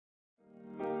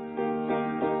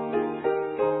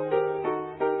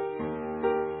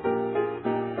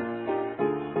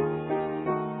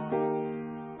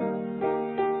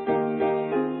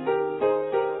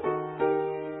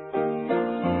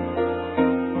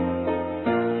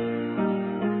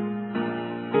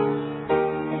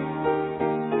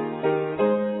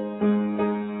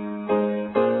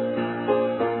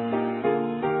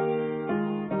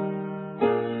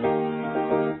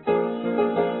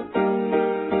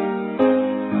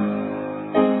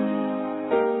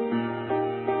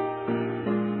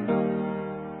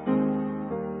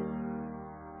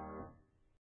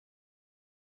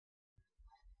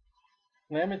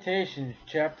Lamentations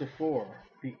chapter 4.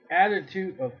 The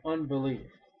attitude of unbelief.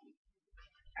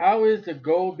 How is the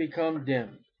gold become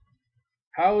dim?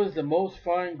 How is the most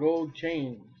fine gold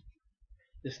changed?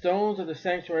 The stones of the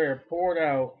sanctuary are poured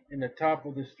out in the top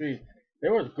of the street.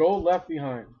 There was gold left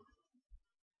behind.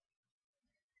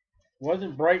 It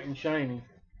wasn't bright and shiny.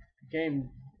 It became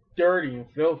dirty and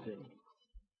filthy.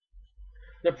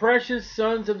 The precious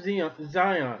sons of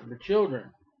Zion, the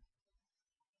children,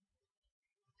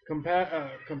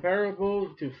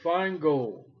 comparable to fine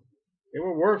gold. They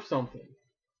were worth something.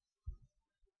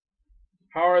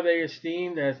 How are they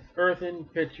esteemed? As earthen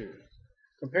pitchers.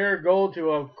 Compare gold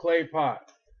to a clay pot.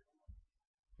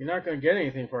 You're not going to get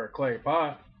anything for a clay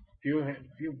pot. A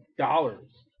few dollars.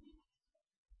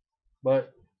 But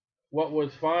what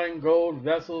was fine gold,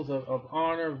 vessels of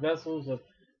honor, vessels of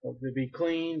to be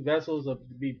clean, vessels of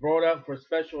to be brought up for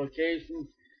special occasions,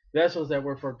 vessels that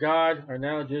were for God, are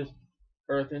now just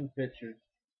earthen pitchers.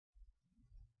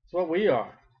 It's what we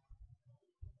are.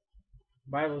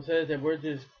 The Bible says that we're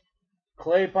just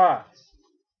clay pots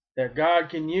that God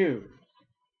can use.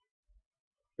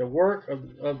 The work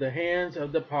of the hands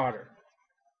of the potter.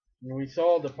 And we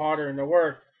saw the potter in the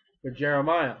work with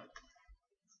Jeremiah.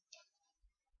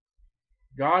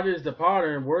 God is the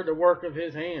potter and we're the work of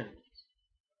his hands.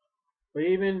 But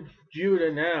even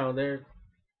Judah now, they're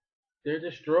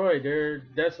destroyed. They're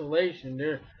desolation.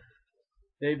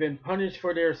 They've been punished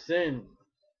for their sin.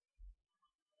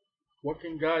 What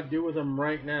can God do with them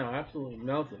right now? Absolutely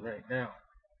nothing right now.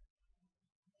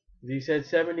 He said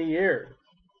 70 years.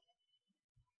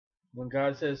 When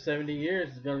God says 70 years,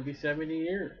 it's going to be 70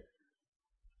 years.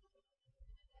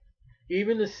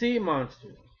 Even the sea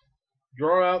monsters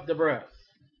draw out the breath.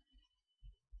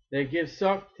 They give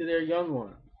suck to their young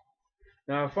ones.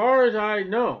 Now, as far as I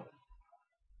know,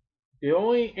 the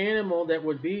only animal that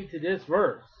would be to this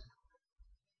verse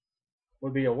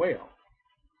would be a whale.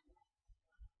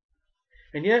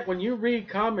 And yet, when you read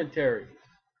commentaries,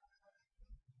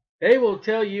 they will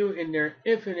tell you in their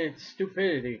infinite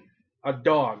stupidity, a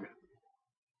dog.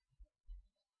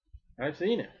 I've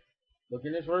seen it.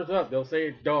 Looking this verse up, they'll say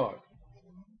it's dog.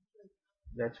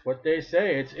 That's what they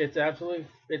say. It's absolutely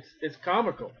it's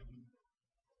comical.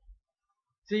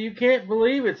 See, you can't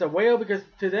believe it's a whale because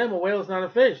to them a whale is not a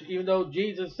fish, even though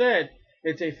Jesus said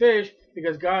it's a fish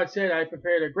because God said, I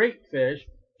prepared a great fish.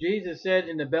 Jesus said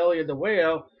in the belly of the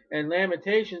whale, and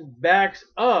Lamentations backs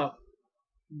up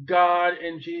God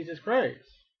and Jesus Christ.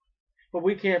 But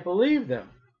we can't believe them.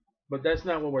 But that's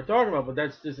not what we're talking about, but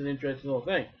that's just an interesting little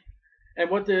thing. And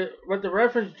what the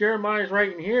reference Jeremiah is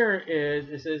writing here is,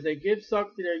 it says they give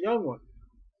suck to their young one.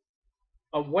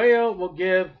 A whale will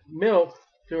give milk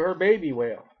to her baby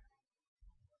whale.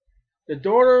 The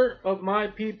daughter of my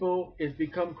people is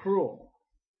become cruel.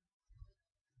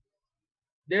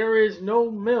 There is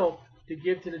no milk to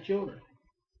give to the children.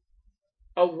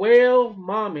 A whale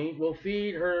mommy will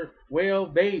feed her whale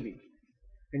baby.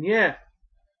 And yet,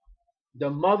 the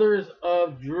mothers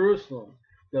of Jerusalem,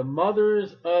 the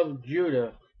mothers of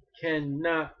Judah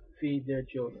cannot feed their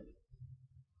children.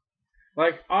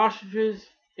 Like ostriches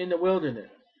in the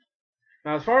wilderness.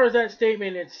 Now, as far as that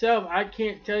statement itself, I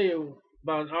can't tell you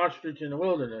about an ostrich in the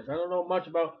wilderness. I don't know much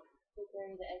about.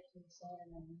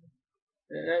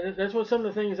 That's what some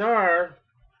of the things are,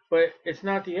 but it's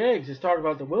not the eggs. It's talking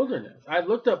about the wilderness. I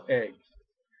looked up eggs,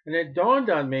 and it dawned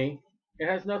on me it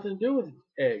has nothing to do with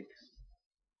eggs.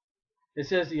 It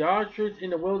says the ostrich in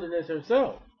the wilderness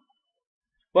herself.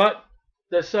 But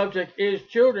the subject is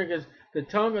children, because the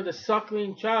tongue of the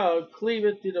suckling child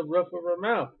cleaveth to the roof of her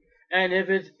mouth. And if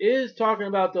it is talking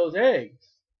about those eggs,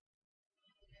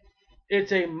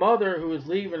 it's a mother who is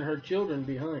leaving her children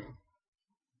behind.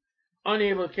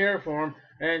 Unable to care for them.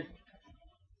 And,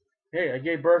 hey, I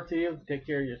gave birth to you, take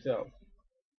care of yourself.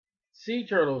 Sea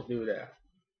turtles do that.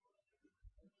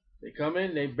 They come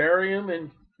in, they bury them,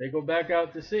 and they go back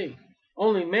out to sea.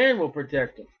 Only man will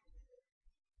protect them.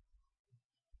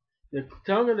 The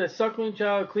tongue of the suckling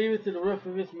child cleaveth to the roof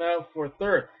of his mouth for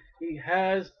thirst. He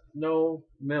has no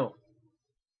milk.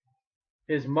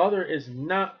 His mother is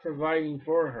not providing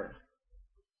for her.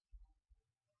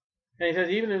 And he says,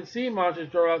 even if sea monsters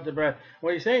draw out the breath.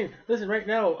 What he's saying, listen, right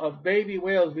now, a baby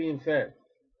whale is being fed.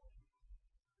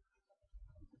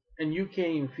 And you can't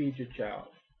even feed your child.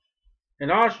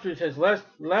 An ostrich has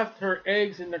left her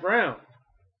eggs in the ground.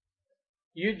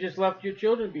 You just left your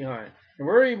children behind. And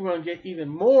we're even going to get even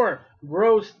more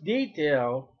gross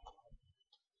detail.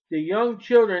 The young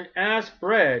children ask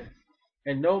bread,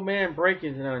 and no man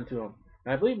breaketh it unto them.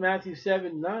 And I believe Matthew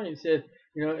 7:9 says,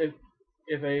 you know,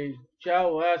 if a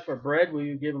child will ask for bread, will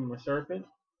you give him a serpent?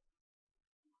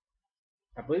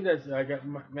 I believe that's, I got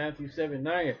Matthew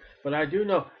 7:9. But I do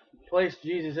know, place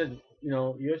Jesus said,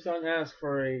 your son asked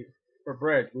for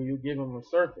bread. Will you give him a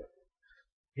serpent?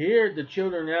 Here, the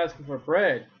children are asking for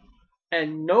bread,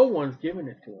 and no one's giving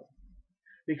it to them.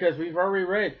 Because we've already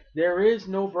read, there is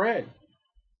no bread.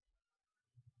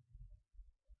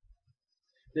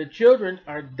 The children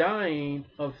are dying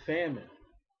of famine.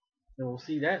 And we'll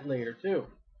see that later too.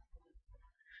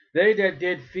 They that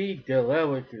did feed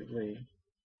delicately,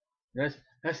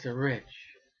 that's the rich.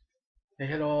 They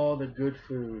had all the good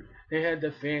food. They had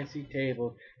the fancy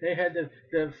tables. They had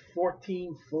the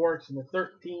 14 forks and the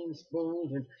 13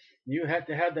 spoons, and you had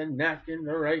to have the napkin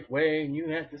the right way, and you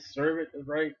had to serve it the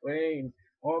right way, and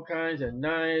all kinds of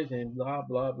knives and blah,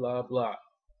 blah, blah, blah,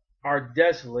 are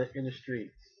desolate in the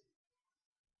streets.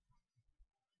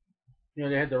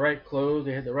 They had the right clothes,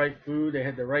 they had the right food, they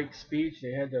had the right speech,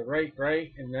 they had the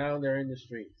right, and now they're in the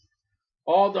streets.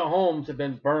 All the homes have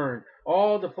been burned.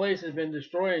 All the places have been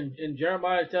destroyed. In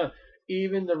Jeremiah tells,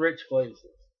 even the rich places.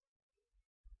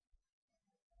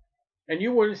 And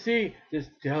you wouldn't see this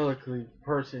delicate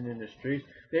person in the streets.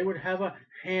 They would have a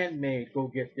handmaid go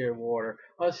get their water,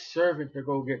 a servant to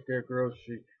go get their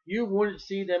groceries. You wouldn't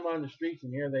see them on the streets,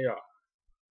 and here they are.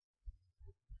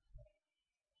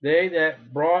 They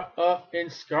that brought up in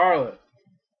scarlet,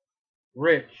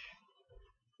 rich.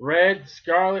 Red,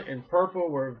 scarlet, and purple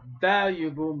were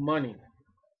valuable money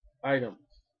items.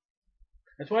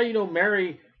 That's why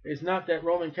Mary is not that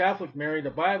Roman Catholic Mary,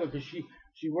 the Bible, because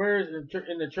she wears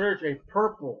in the church a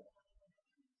purple.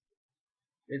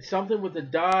 It's something with the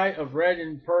dye of red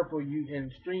and purple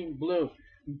and extreme blue.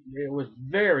 It was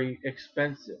very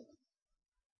expensive.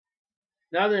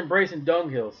 Now they're embracing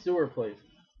dunghills, sewer places.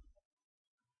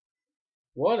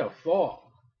 What a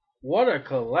fall. What a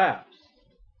collapse.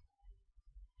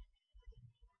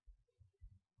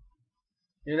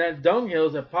 And that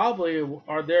dunghills that probably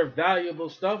are their valuable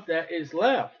stuff that is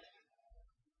left.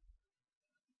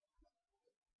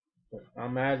 But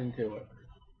I'm adding to it.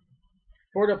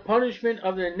 For the punishment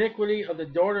of the iniquity of the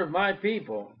daughter of my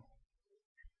people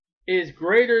is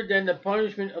greater than the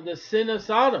punishment of the sin of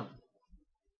Sodom,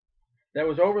 that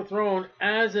was overthrown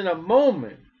as in a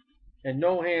moment, and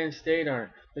no hand stayed on it.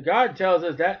 So God tells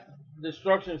us that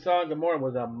destruction of Sodom and Gomorrah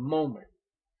was a moment.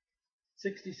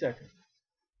 60 seconds.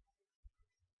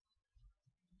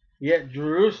 Yet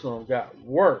Jerusalem got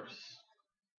worse.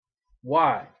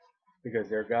 Why? Because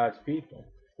they're God's people.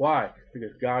 Why?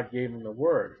 Because God gave them the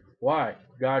word. Why?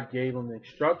 God gave them the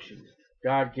instructions.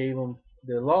 God gave them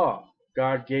the law.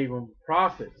 God gave them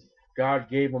prophets. God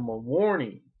gave them a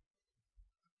warning.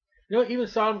 Even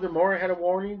Sodom and Gomorrah had a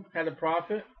warning, had a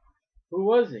prophet. Who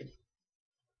was he?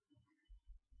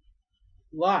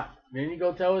 Lot. Didn't he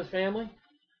go tell his family?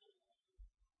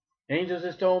 Angels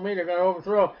just told me they're going to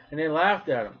overthrow, and they laughed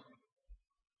at him.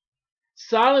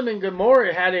 Sodom and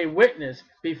Gomorrah had a witness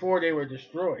before they were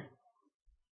destroyed.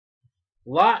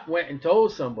 Lot went and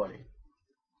told somebody.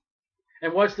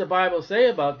 And what's the Bible say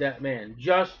about that man?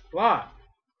 Just Lot.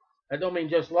 I don't mean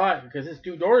just Lot, because his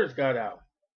 2 daughters got out.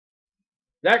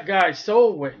 That guy's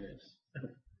soul witness.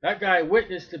 That guy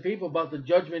witnessed to people about the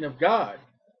judgment of God.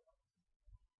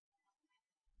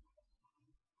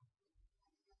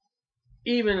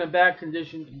 Even in a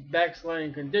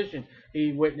backsliding condition,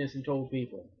 he witnessed and told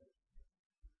people.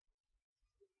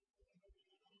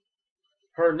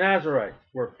 Her Nazarites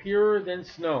were purer than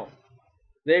snow.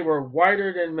 They were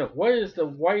whiter than milk. What is the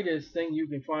whitest thing you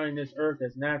can find on this earth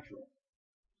that's natural?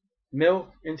 Milk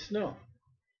and snow.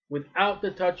 Without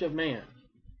the touch of man.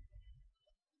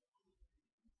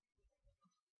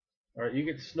 All right, you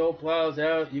get the snow plows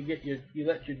out, you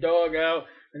let your dog out,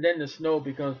 and then the snow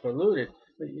becomes polluted.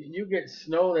 But you get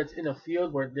snow that's in a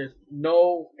field where there's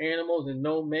no animals and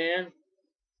no man,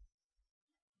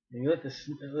 and you let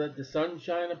the sun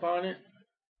shine upon it.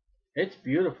 It's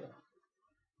beautiful.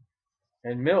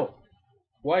 And milk,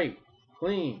 white,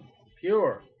 clean,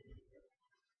 pure.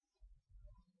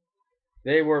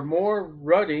 They were more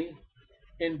ruddy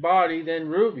in body than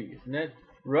rubies. And that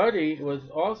ruddy was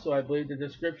also, I believe, the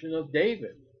description of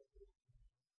David.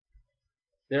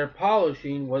 Their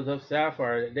polishing was of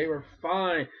sapphire. They were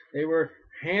fine. They were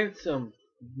handsome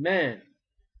men.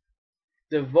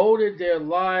 Devoted their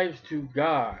lives to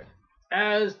God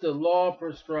as the law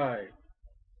prescribed.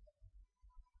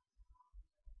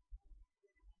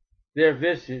 Their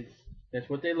visage, that's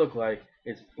what they look like,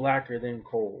 is blacker than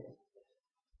coal.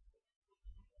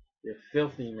 They're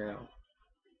filthy now.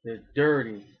 They're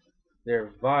dirty.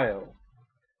 They're vile.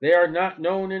 They are not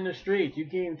known in the streets. You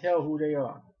can't even tell who they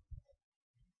are.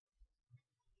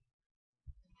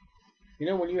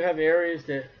 When you have areas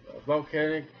that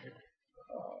volcanic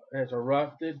has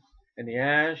erupted and the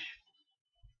ash.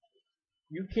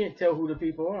 You can't tell who the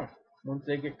people are. Once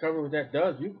they get covered with that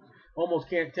dust, you almost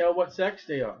can't tell what sex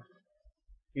they are.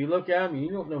 You look at them and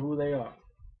you don't know who they are.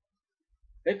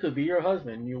 It could be your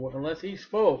husband. Unless he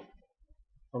spoke,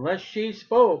 unless she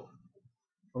spoke,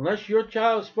 unless your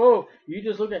child spoke, you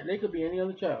just look at it. They could be any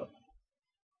other child.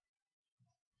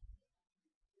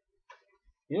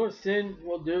 You know what sin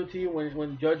will do to you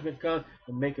when judgment comes?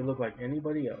 It'll make it look like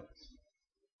anybody else.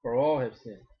 For all have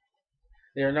sinned.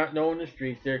 They are not known in the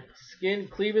streets. Their skin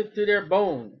cleaveth to their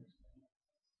bones.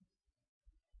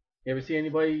 You ever see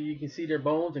anybody you can see their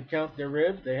bones and count their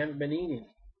ribs? They haven't been eating.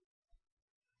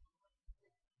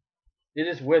 It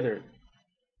is withered.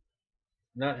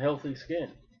 Not healthy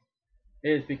skin.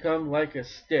 It has become like a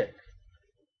stick.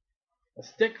 A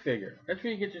stick figure. That's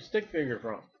where you get your stick figure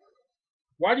from.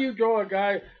 Why do you draw a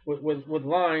guy with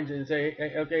lines and say,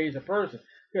 hey, okay, he's a person?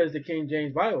 Because the King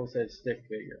James Bible says stick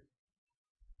figure.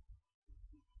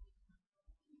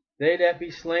 They that be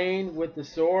slain with the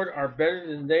sword are better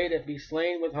than they that be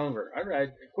slain with hunger. I read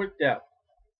a quick death.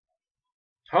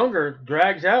 Hunger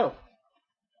drags out.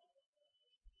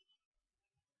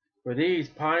 For these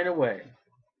pine away,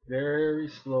 very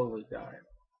slowly die.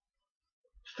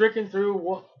 Stricken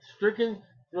through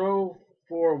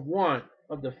for want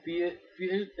of the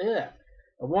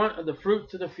want of the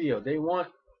fruits of the field. They want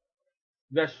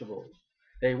vegetables.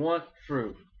 They want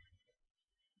fruit.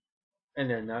 And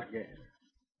they're not getting it.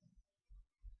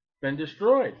 Been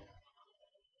destroyed.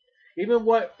 Even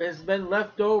what has been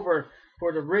left over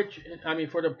for the rich,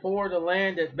 for the poor, the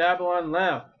land that Babylon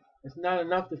left, it's not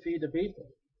enough to feed the people.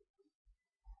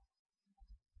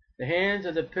 The hands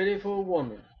of the pitiful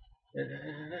woman.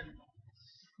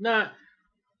 Not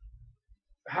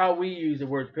how we use the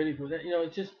word pitiful.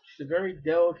 It's just a very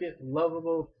delicate,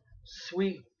 lovable,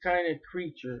 sweet kind of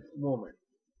creature, woman.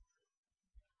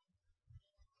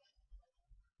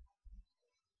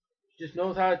 She just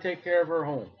knows how to take care of her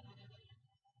home.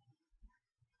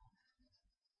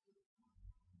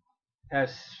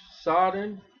 Has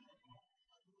sodden.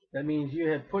 That means you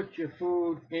have put your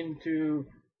food into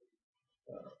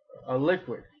a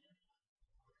liquid.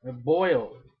 Have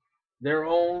boiled their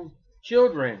own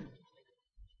children.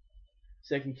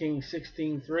 2 Kings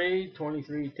 16:3,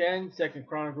 23:10, 2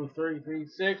 Chronicles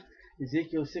 33:6,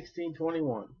 Ezekiel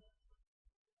 16:21.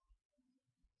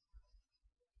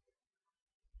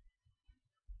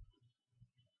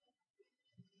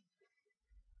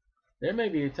 There may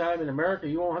be a time in America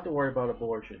you won't have to worry about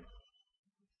abortion.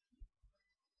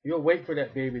 You'll wait for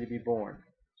that baby to be born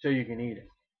so you can eat it.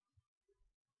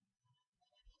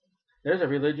 There's a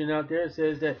religion out there that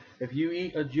says that if you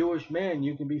eat a Jewish man,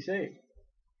 you can be saved.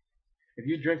 If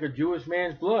you drink a Jewish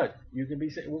man's blood, you can be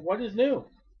saved. What is new?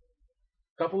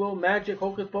 A couple little magic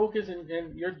hocus pocus and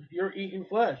you're eating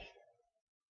flesh.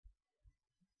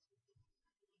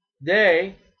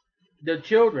 They, the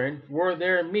children, were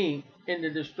their meat in the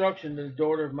destruction of the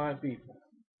daughter of my people.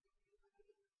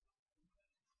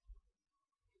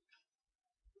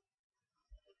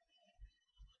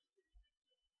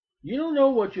 You don't know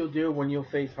what you'll do when you'll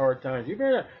face hard times. You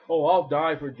better, I'll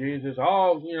die for Jesus.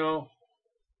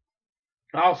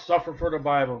 I'll suffer for the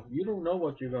Bible. You don't know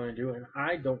what you're going to do, and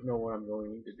I don't know what I'm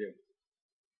going to do.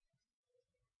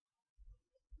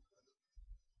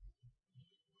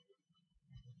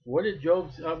 What did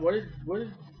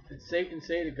Satan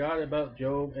say to God about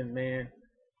Job and man?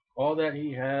 All that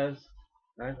he has.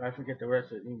 I forget the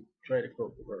rest of it. You try to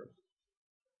quote the verse.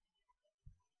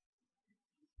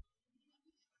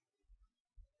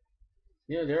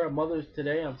 There are mothers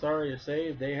today, I'm sorry to say,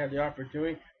 if they have the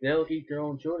opportunity, they'll eat their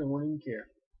own children, won't even care.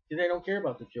 Because they don't care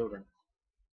about the children.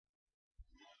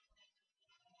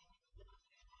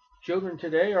 Children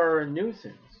today are a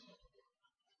nuisance.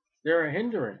 They're a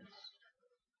hindrance.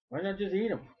 Why not just eat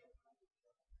them?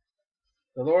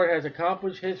 The Lord has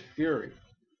accomplished his fury.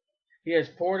 He has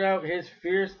poured out his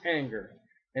fierce anger,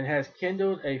 and has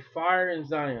kindled a fire in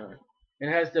Zion,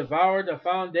 and has devoured the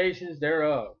foundations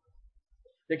thereof.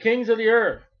 The kings of the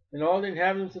earth and all the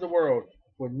inhabitants of the world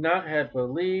would not have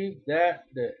believed that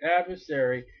the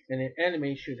adversary and the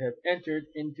enemy should have entered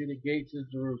into the gates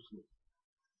of Jerusalem.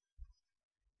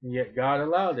 And yet God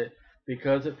allowed it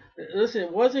because listen,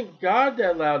 it wasn't God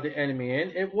that allowed the enemy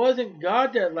in. It wasn't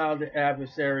God that allowed the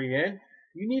adversary in.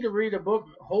 You need to read a book,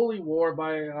 Holy War,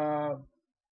 by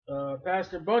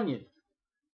Pastor Bunyan,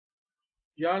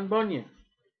 John Bunyan.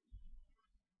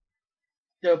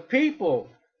 The people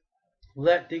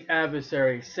let the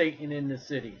adversary, Satan, in the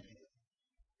city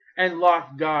and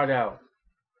lock God out.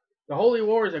 The Holy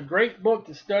War is a great book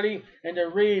to study and to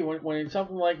read when it's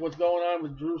something like what's going on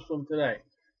with Jerusalem today.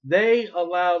 They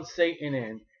allowed Satan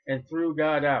in and threw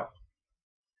God out.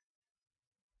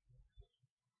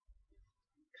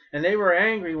 And they were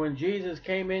angry when Jesus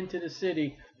came into the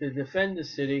city to defend the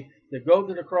city, to go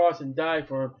to the cross and die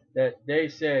for him, that they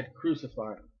said,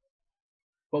 crucify him.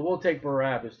 But we'll take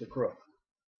Barabbas the crook.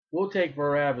 We'll take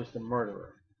Barabbas the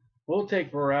murderer. We'll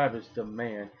take Barabbas the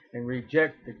man and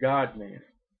reject the God-man.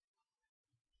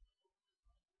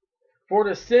 For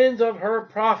the sins of her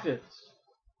prophets.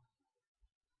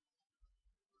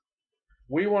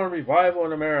 We want a revival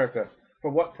in America.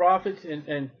 For what prophets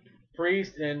and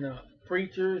priests and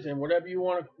preachers and whatever you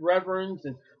want, reverends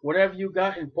and whatever you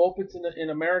got in pulpits in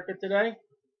America today?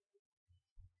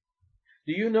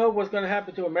 Do you know what's going to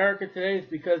happen to America today?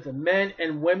 It's because the men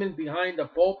and women behind the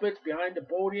pulpits, behind the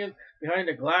podium, behind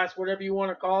the glass, whatever you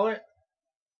want to call it.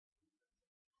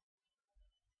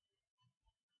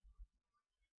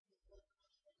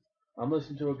 I'm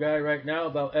listening to a guy right now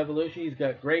about evolution. He's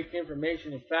got great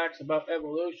information and facts about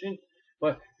evolution,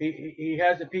 but he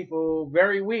has the people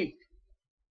very weak.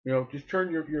 You know, just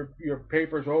turn your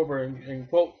papers over and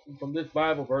quote from this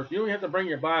Bible verse. You don't have to bring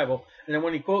your Bible. And then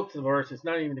when he quotes the verse, it's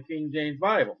not even the King James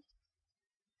Bible.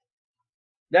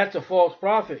 That's a false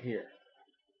prophet here.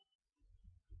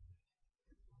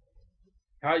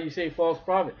 How do you say false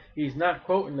prophet? He's not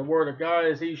quoting the word of God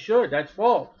as he should. That's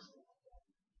false.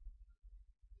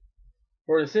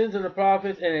 For the sins of the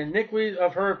prophets and iniquities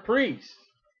of her priests.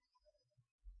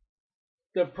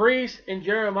 The priests in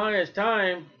Jeremiah's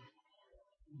time,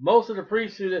 most of the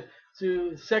priests to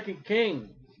 2nd Kings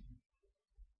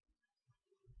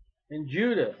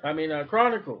and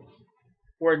Chronicles,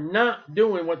 were not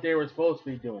doing what they were supposed to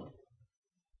be doing.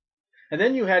 And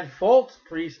then you had false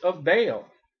priests of Baal.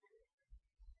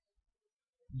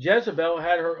 Jezebel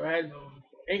had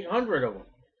 800 of them.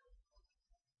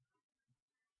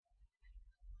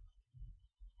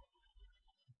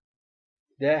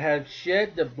 That have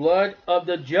shed the blood of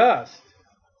the just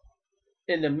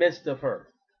in the midst of her.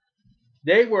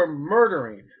 They were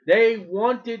murdering. They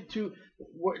wanted to.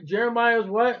 Jeremiah's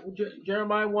what?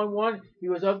 Jeremiah 1:1. He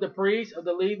was of the priests, of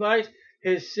the Levites.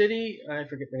 His city, I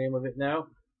forget the name of it now.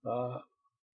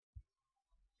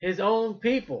 His own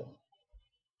people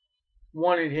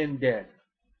wanted him dead.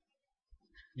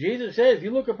 Jesus said, if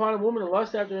you look upon a woman and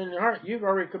lust after her in your heart, you've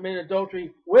already committed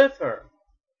adultery with her.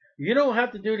 You don't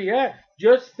have to do the act.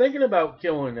 Just thinking about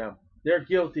killing them. They're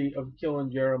guilty of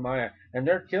killing Jeremiah. And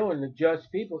they're killing the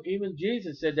just people. Even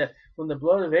Jesus said that from the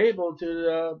blood of Abel to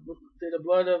the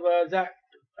blood of Zach.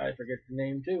 I forget the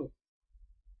name too.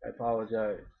 I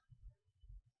apologize.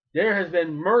 There has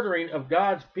been murdering of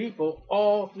God's people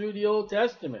all through the Old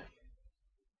Testament.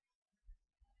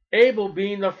 Abel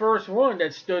being the first one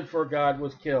that stood for God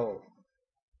was killed.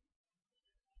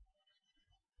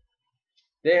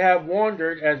 They have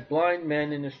wandered as blind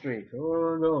men in the streets. Oh,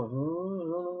 I'm going.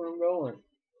 Oh, I'm going.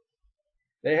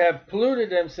 They have polluted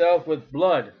themselves with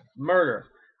blood, murder,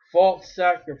 false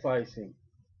sacrificing,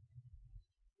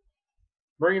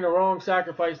 bringing the wrong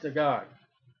sacrifice to God.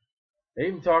 They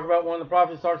even talk about, one of the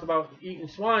prophets talks about eating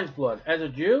swine's blood. As a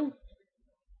Jew,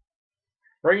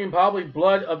 bringing probably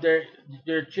blood of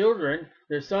their children,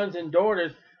 their sons and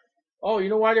daughters. Oh, you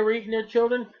know why they were eating their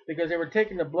children? Because they were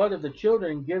taking the blood of the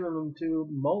children and giving them to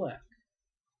Molech.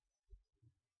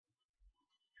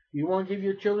 You want to give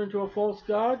your children to a false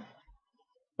god?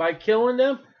 By killing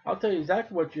them? I'll tell you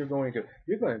exactly what you're going to do.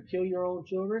 You're going to kill your own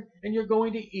children and you're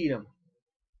going to eat them.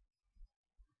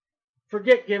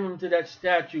 Forget giving them to that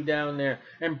statue down there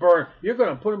and burn. You're going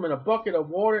to put them in a bucket of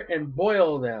water and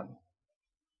boil them.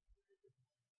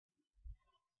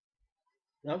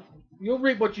 Now, you'll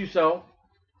reap what you sow.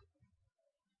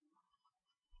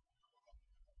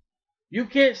 You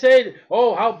can't say,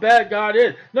 oh, how bad God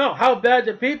is. No, how bad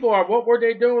the people are. What were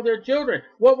they doing with their children?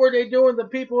 What were they doing with the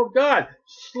people of God?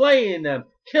 Slaying them,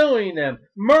 killing them,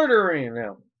 murdering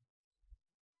them.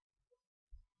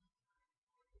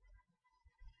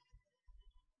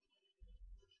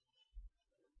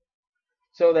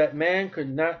 So that man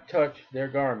could not touch their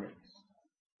garments.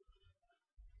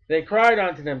 They cried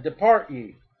unto them, depart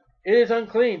ye. It is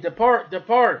unclean. Depart,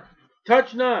 depart.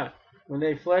 Touch not. When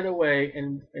they fled away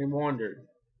and wandered.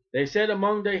 They said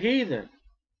among the heathen,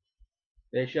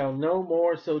 they shall no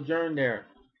more sojourn there.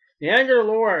 The anger of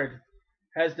the Lord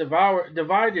has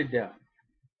divided them.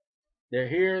 They're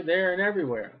here, there, and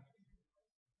everywhere.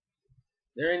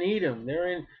 They're in Edom. They're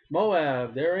in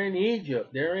Moab. They're in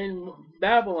Egypt. They're in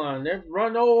Babylon. They're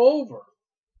run all over.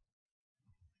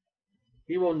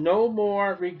 He will no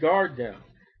more regard them.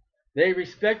 They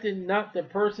respected not the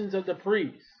persons of the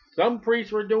priests. Some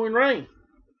priests were doing right.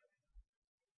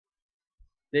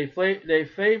 They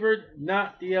favored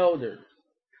not the elders.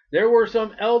 There were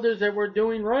some elders that were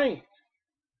doing right.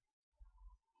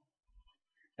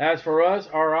 As for us,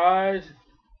 our eyes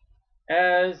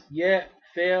as yet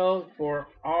failed for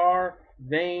our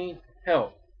vain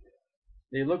help.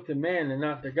 They look to man and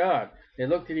not to God. They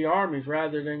look to the armies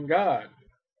rather than God.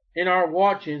 In our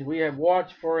watchings, we have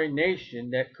watched for a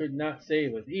nation that could not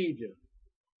save us, Egypt,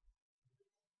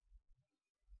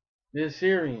 the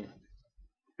Assyrians.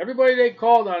 Everybody they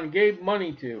called on and gave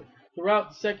money to throughout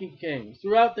the second kings,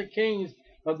 throughout the kings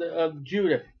of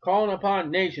Judah, calling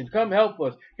upon nations, come help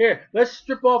us. Here, let's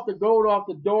strip off the gold off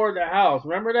the door of the house.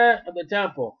 Remember that? Of the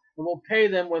temple. And we'll pay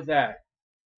them with that.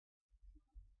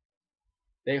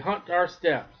 They hunt our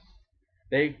steps.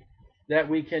 That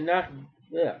we cannot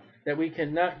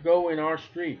go in our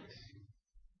streets.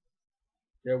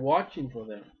 They're watching for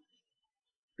them.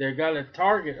 They've got a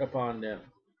target upon them.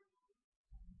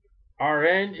 Our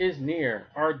end is near.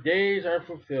 Our days are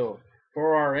fulfilled,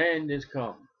 for our end is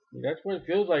come. That's what it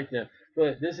feels like then.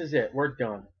 But this is it. We're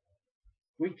done.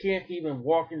 We can't even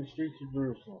walk in the streets of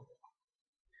Jerusalem.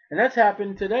 And that's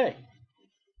happened today.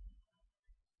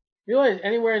 You realize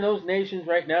anywhere in those nations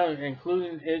right now,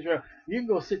 including Israel, you can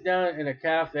go sit down in a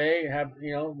cafe, have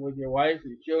with your wife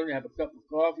and your children, have a cup of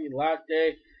coffee,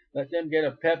 latte, let them get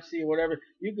a Pepsi or whatever.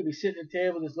 You could be sitting at the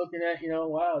table just looking at,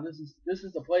 wow, this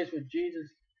is the place where Jesus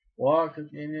walked,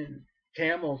 and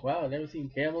camels. Wow, I've never seen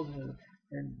camels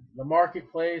in the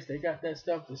marketplace. They got that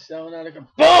stuff that's selling out.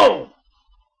 Boom!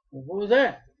 Well, what was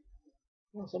that?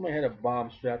 Well, somebody had a bomb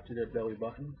strapped to their belly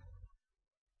button.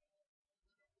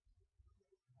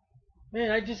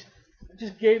 Man, I just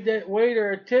gave that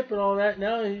waiter a tip and all that.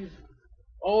 Now he's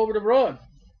all over the road.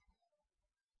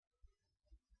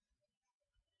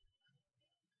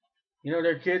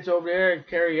 Their kids over there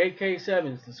carry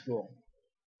AK-7s to school.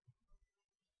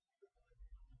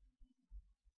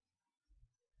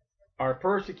 Our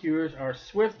persecutors are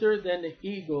swifter than the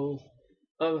eagles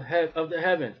of the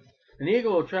heaven. An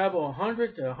eagle will travel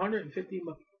 100 to 150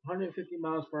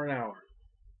 miles per hour.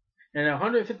 And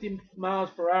 150 miles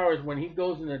per hour is when he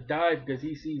goes in a dive because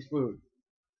he sees food.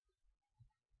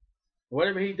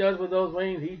 Whatever he does with those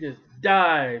wings, he just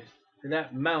dives to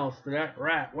that mouse, to that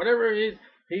rat, whatever it is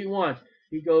he wants.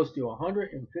 He goes to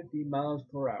 150 miles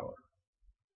per hour.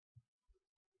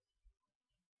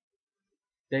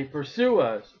 They pursue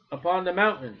us upon the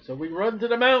mountains, so we run to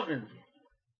the mountains.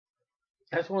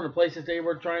 That's one of the places they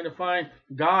were trying to find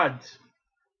gods.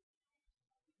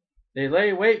 They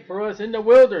lay wait for us in the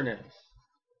wilderness.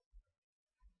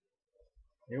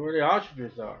 They where the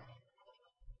ostriches are.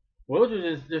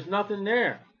 Wilderness, there's nothing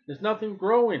there. There's nothing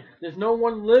growing. There's no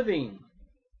one living.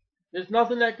 There's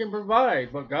nothing that can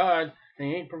provide but God, and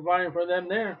He ain't providing for them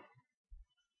there.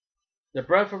 The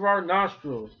breath of our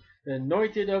nostrils, the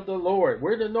anointed of the Lord.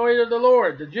 We're the anointed of the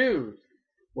Lord, the Jews,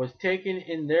 was taken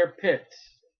in their pits,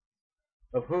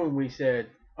 of whom we said,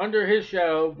 under His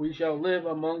shadow we shall live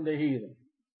among the heathen.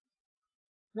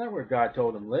 Not where God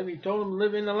told them to live. He told them to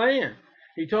live in the land.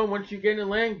 He told them once you get in the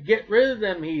land, get rid of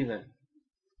them heathen.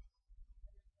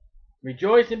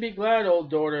 Rejoice and be glad, O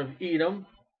daughter of Edom.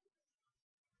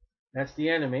 That's the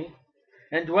enemy.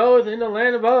 And dwelleth in the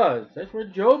land of Uz. That's where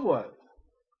Job was.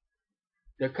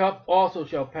 The cup also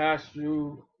shall pass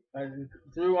through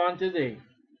unto thee.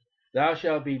 Thou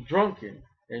shalt be drunken,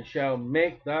 and shalt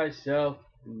make thyself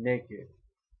naked.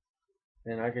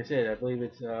 And like I said, I believe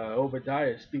it's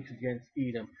Obadiah speaks against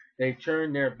Edom. They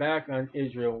turned their back on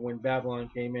Israel when Babylon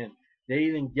came in. They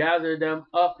even gathered them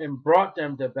up and brought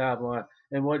them to Babylon.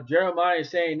 And what Jeremiah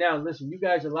is saying now, listen, you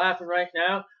guys are laughing right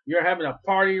now. You're having a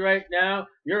party right now.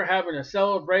 You're having a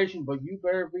celebration, but you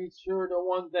better be sure of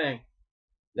one thing.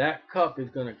 That cup is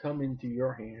going to come into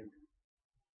your hand,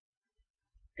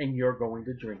 and you're going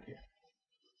to drink it.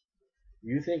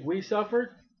 You think we suffered?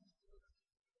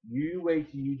 You wait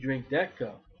till you drink that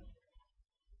cup.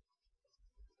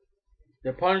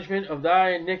 The punishment of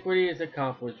thy iniquity is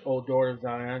accomplished, O daughter of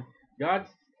Zion. God's,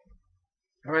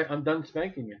 all right, I'm done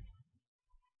spanking you.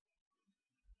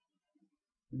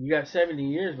 You got 70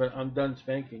 years, but I'm done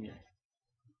spanking you.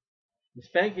 The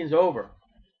spanking's over.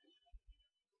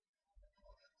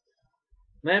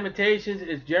 Lamentations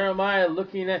is Jeremiah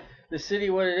looking at the city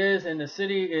what it is, and the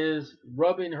city is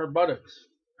rubbing her buttocks.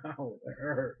 Ow, it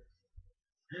hurts.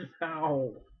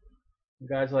 Ow. The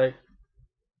guy's like,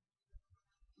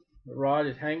 the rod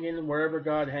is hanging wherever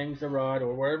God hangs the rod,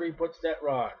 or wherever He puts that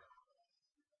rod.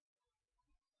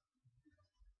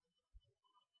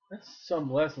 That's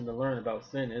some lesson to learn about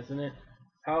sin, isn't it?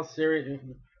 How serious,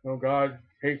 God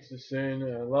hates the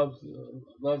sin, loves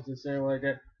the sin, like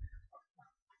that.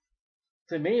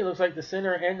 To me, it looks like the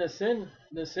sinner and the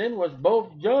sin was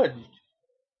both judged.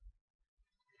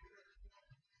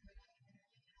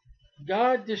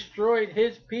 God destroyed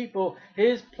His people,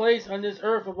 His place on this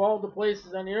earth of all the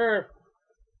places on the earth.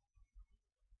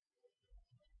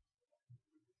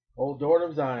 O daughter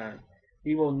of Zion.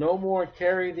 He will no more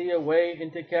carry thee away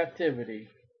into captivity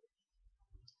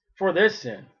for this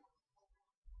sin.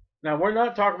 Now, we're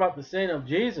not talking about the sin of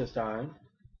Jesus' time,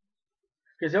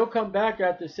 because he'll come back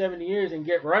after 70 years and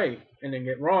get right and then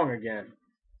get wrong again.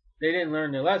 They didn't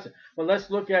learn their lesson. But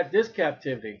let's look at this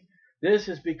captivity. This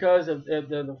is because of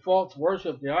the false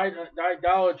worship, the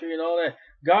idolatry and all that.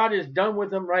 God is done with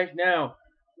them right now.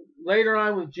 Later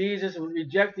on with Jesus and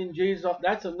rejecting Jesus,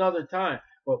 that's another time.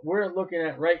 But we're looking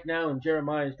at right now in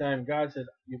Jeremiah's time, God says,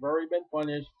 you've already been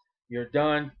punished. You're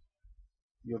done.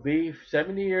 You'll be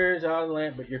 70 years out of the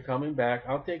land, but you're coming back.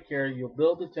 I'll take care of you. You'll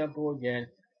build the temple again.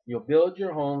 You'll build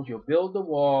your homes. You'll build the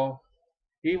wall.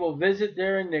 He will visit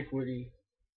their iniquity.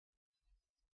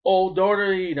 O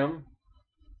daughter of Edom,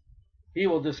 he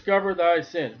will discover thy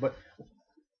sins. But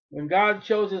when God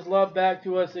shows his love back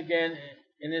to us again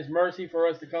and his mercy for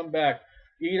us to come back,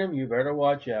 Edom, you better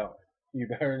watch out. You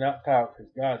better not pout,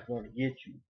 because God's going to get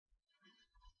you.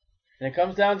 And it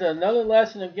comes down to another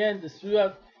lesson again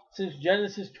throughout since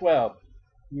Genesis 12.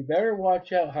 You better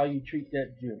watch out how you treat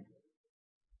that Jew.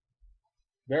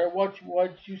 Better watch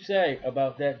what you say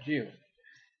about that Jew.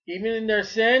 Even in their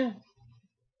sin,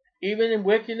 even in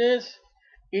wickedness,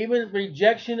 even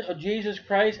rejection of Jesus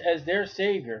Christ as their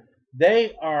Savior,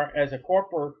 they are, as a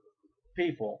corporate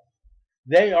people,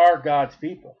 they are God's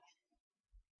people.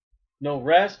 No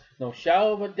rest, no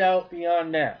shadow of a doubt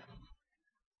beyond that.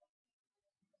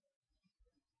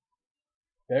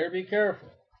 Better be careful.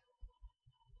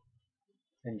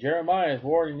 And Jeremiah is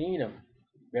warning Edom.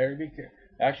 Better be careful.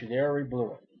 Actually, they already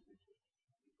blew it.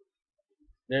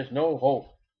 There's no hope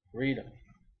for Edom.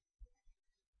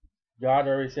 God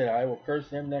already said, I will curse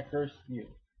them that curse you.